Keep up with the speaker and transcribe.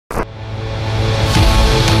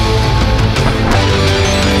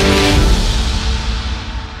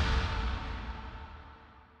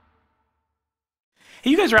Hey,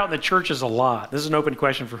 you guys are out in the churches a lot. This is an open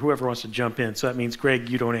question for whoever wants to jump in. So that means, Greg,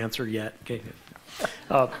 you don't answer yet. Okay.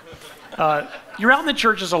 You're out in the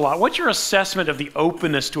churches a lot. What's your assessment of the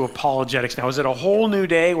openness to apologetics now? Is it a whole new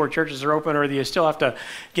day where churches are open, or do you still have to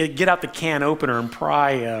get out the can opener and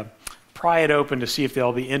pry it open to see if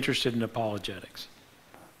they'll be interested in apologetics?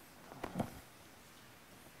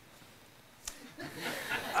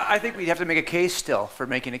 I think we'd have to make a case still for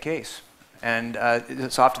making a case. And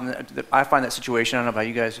it's often, I find that situation, I don't know about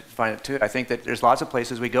you guys find it too, I think that there's lots of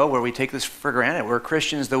places we go where we take this for granted. We're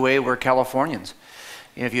Christians the way we're Californians.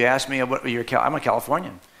 And if you ask me, I'm a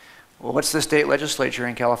Californian. Well, what's the state legislature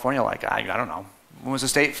in California like? I don't know. When was the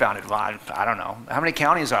state founded? Well, I don't know. How many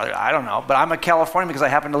counties are there? I don't know. But I'm a Californian because I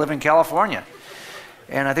happen to live in California.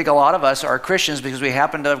 And I think a lot of us are Christians because we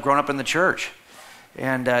happen to have grown up in the church.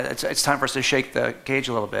 And it's time for us to shake the cage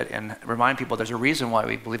a little bit and remind people there's a reason why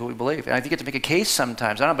we believe what we believe. And I think you have to make a case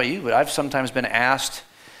sometimes. I don't know about you, but I've sometimes been asked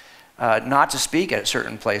not to speak at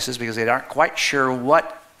certain places because they aren't quite sure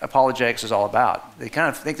what apologetics is all about. They kind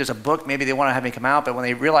of think there's a book, maybe they want to have me come out, but when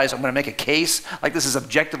they realize I'm going to make a case like this is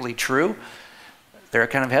objectively true, they're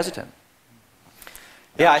kind of hesitant.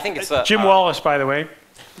 Yeah, I think it's Jim Wallace, by the way.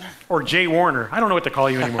 Or Jay Warner. I don't know what to call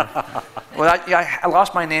you anymore. Well, I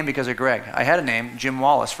lost my name because of Greg. I had a name, Jim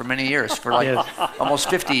Wallace, for many years, for like almost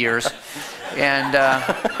 50 years. And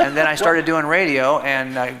then I started doing radio,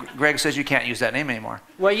 and Greg says you can't use that name anymore.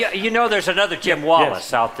 Well, you know there's another Jim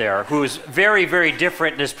Wallace out there who's very, very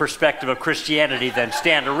different in his perspective of Christianity than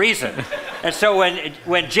Stand to Reason. And so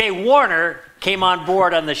when Jay Warner came on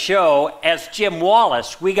board on the show as Jim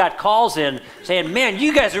Wallace, we got calls in saying, man,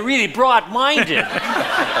 you guys are really broad-minded.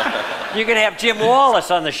 You're going to have Jim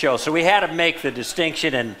Wallace on the show. So we had to make the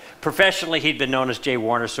distinction, and professionally he'd been known as Jay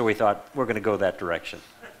Warner, so we thought we're going to go that direction.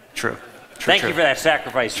 True. Thank you for that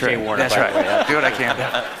sacrifice, Jay Warner. That's right. Do what I can.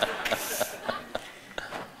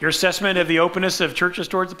 Your assessment of the openness of churches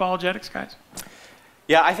towards apologetics, guys?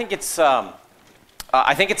 Yeah, I think it's a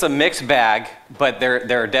mixed bag, but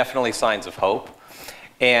there are definitely signs of hope.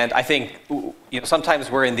 And I think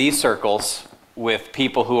sometimes we're in these circles with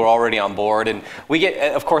people who are already on board, and we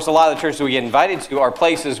get, of course, a lot of the churches we get invited to are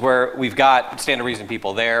places where we've got Stand to Reason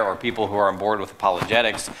people there or people who are on board with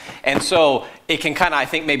apologetics. And so it can kind of, I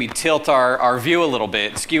think, maybe tilt our view a little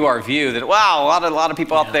bit, skew our view that, wow, a lot of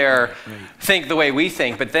people out there think the way we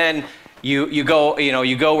think. But then you go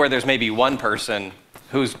where there's maybe one person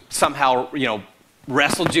who's somehow,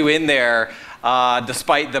 wrestled you in there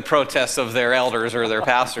despite the protests of their elders or their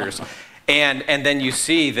pastors. And then you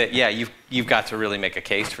see that, yeah, you've got to really make a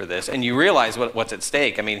case for this. And you realize what's at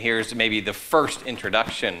stake. I mean, here's maybe the first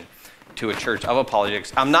introduction to a church of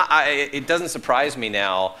apologetics. It doesn't surprise me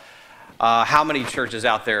now how many churches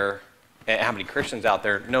out there, how many Christians out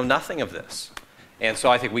there know nothing of this. And so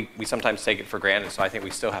I think we sometimes take it for granted, so I think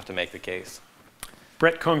we still have to make the case.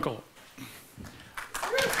 Brett Kunkel.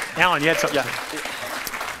 Alan, you had something.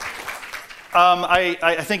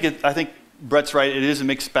 I think Brett's right. It is a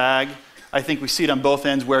mixed bag. I think we see it on both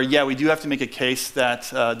ends where, yeah, we do have to make a case that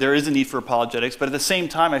there is a need for apologetics. But at the same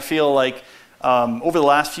time, I feel like over the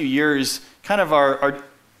last few years, kind of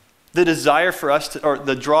the desire for us to, or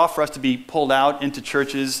the draw for us to be pulled out into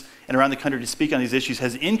churches and around the country to speak on these issues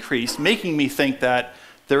has increased, making me think that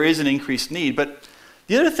there is an increased need. But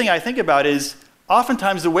the other thing I think about is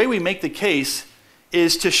oftentimes the way we make the case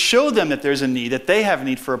is to show them that there's a need, that they have a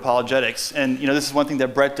need for apologetics. And this is one thing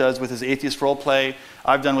that Brett does with his atheist role play.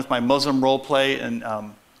 I've done with my Muslim role play and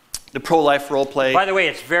the pro-life role play. By the way,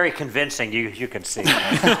 it's very convincing. You can see.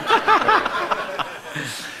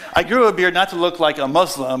 I grew a beard not to look like a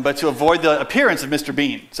Muslim, but to avoid the appearance of Mr.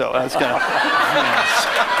 Bean. So that's kind of.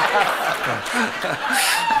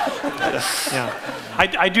 Yeah.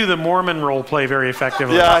 I do the Mormon role play very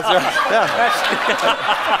effectively. Yeah, that's right. Yeah.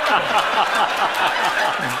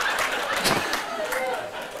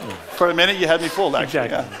 For a minute, you had me fooled, actually.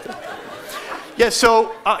 Exactly. Yeah,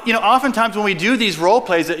 so, oftentimes when we do these role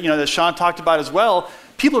plays that Sean talked about as well,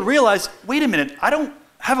 people realize, wait a minute, I don't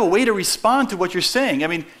have a way to respond to what you're saying. I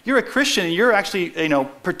mean, you're a Christian and you're actually,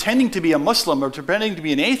 pretending to be a Muslim or pretending to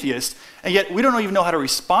be an atheist, and yet we don't even know how to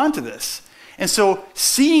respond to this. And so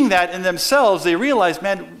seeing that in themselves, they realize,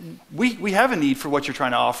 man, we have a need for what you're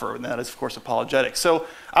trying to offer, and that is, of course, apologetics. So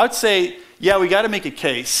I would say, yeah, we got to make a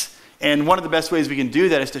case, and one of the best ways we can do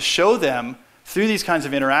that is to show them through these kinds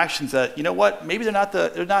of interactions that, you know what, maybe they're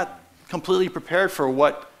not completely prepared for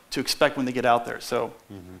what to expect when they get out there. So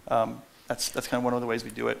that's kind of one of the ways we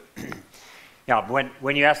do it. Yeah,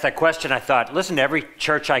 when you asked that question, I thought, listen, every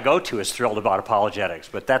church I go to is thrilled about apologetics,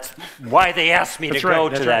 but that's why they asked me to go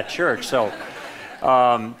to that church. So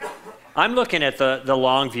I'm looking at the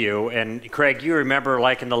long view, and Craig, you remember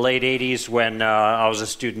like in the late 80s when I was a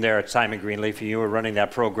student there at Simon Greenleaf and you were running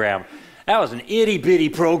that program. That was an itty-bitty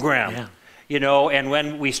program. Yeah. You know, and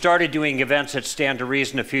when we started doing events at Stand to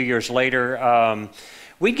Reason a few years later,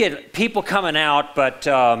 we'd get people coming out, but,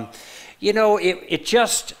 you know, it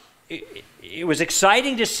was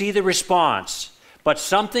exciting to see the response, but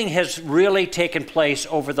something has really taken place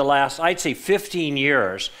over the last, I'd say, 15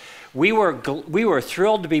 years. We were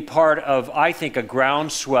thrilled to be part of, I think, a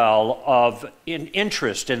groundswell of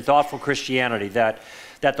interest in thoughtful Christianity that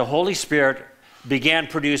the Holy Spirit began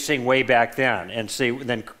producing way back then. And see,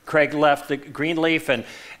 then Craig left the Greenleaf, and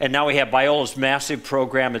now we have Biola's massive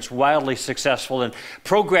program. It's wildly successful, and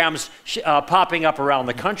programs popping up around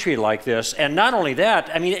the country like this. And not only that,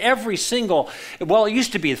 I mean, every single, well, it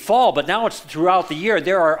used to be fall, but now it's throughout the year.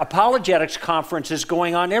 There are apologetics conferences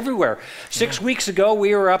going on everywhere. 6 weeks ago,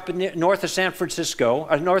 we were up in north of San Francisco,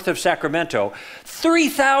 north of Sacramento.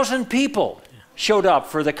 3,000 people showed up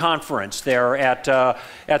for the conference there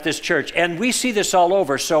at this church, and we see this all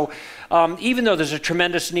over. So even though there's a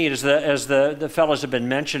tremendous need, as the fellows have been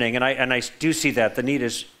mentioning, and I do see that the need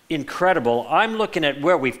is incredible, I'm looking at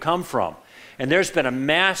where we've come from, and there's been a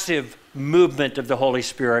massive movement of the Holy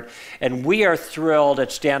Spirit, and we are thrilled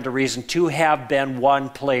at Stand to Reason to have been one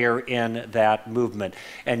player in that movement,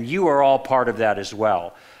 and you are all part of that as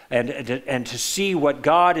well. And to see what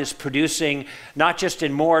God is producing, not just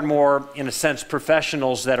in more and more, in a sense,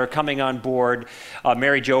 professionals that are coming on board.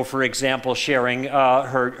 Mary Jo, for example, sharing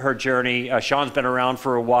her journey. Sean's been around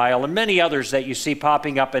for a while, and many others that you see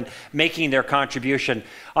popping up and making their contribution.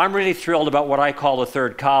 I'm really thrilled about what I call the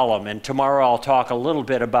third column, and tomorrow I'll talk a little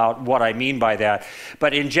bit about what I mean by that.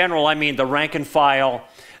 But in general, I mean the rank and file,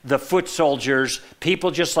 the foot soldiers, people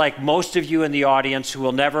just like most of you in the audience who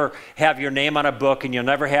will never have your name on a book and you'll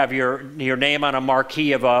never have your name on a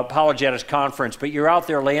marquee of an apologetics conference, but you're out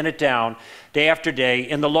there laying it down day after day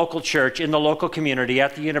in the local church, in the local community,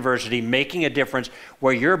 at the university, making a difference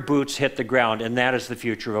where your boots hit the ground, and that is the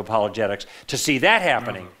future of apologetics. To see that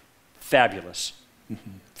happening, fabulous.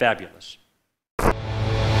 Fabulous.